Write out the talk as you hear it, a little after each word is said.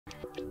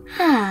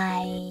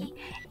Hi!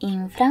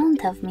 In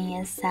front of me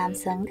is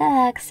Samsung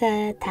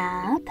Galaxy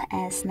Tab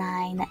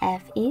S9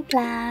 FE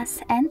Plus,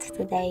 and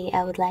today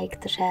I would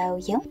like to show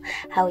you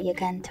how you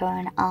can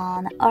turn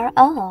on or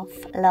off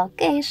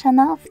location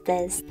of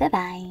this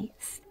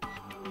device.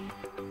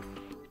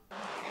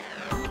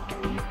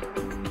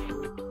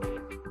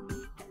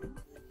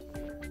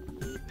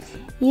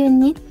 You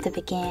need to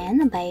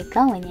begin by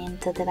going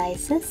into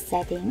Devices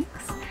Settings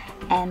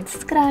and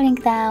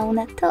scrolling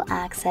down to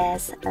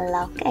access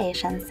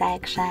Location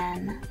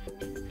section.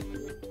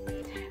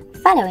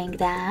 Following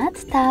that,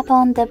 tap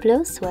on the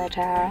blue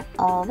switcher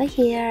over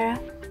here.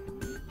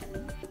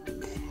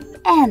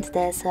 And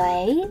this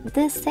way,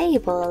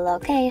 disable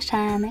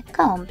location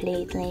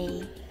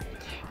completely.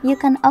 You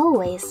can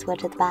always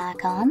switch it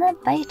back on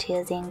by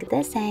choosing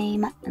the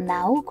same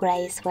now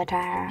gray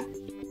switcher.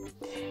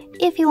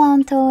 If you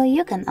want to,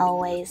 you can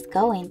always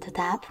go into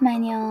Tab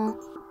menu,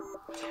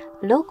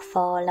 look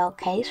for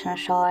Location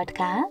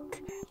shortcut,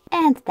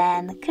 and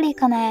then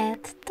click on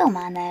it to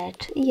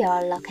manage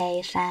your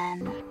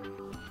location.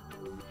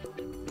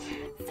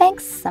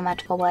 Thanks so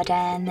much for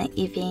watching.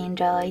 If you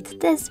enjoyed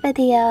this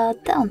video,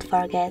 don't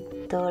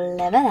forget to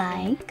leave a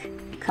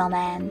like,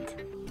 comment,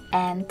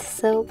 and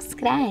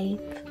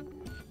subscribe.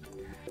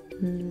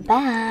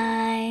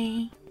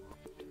 Bye!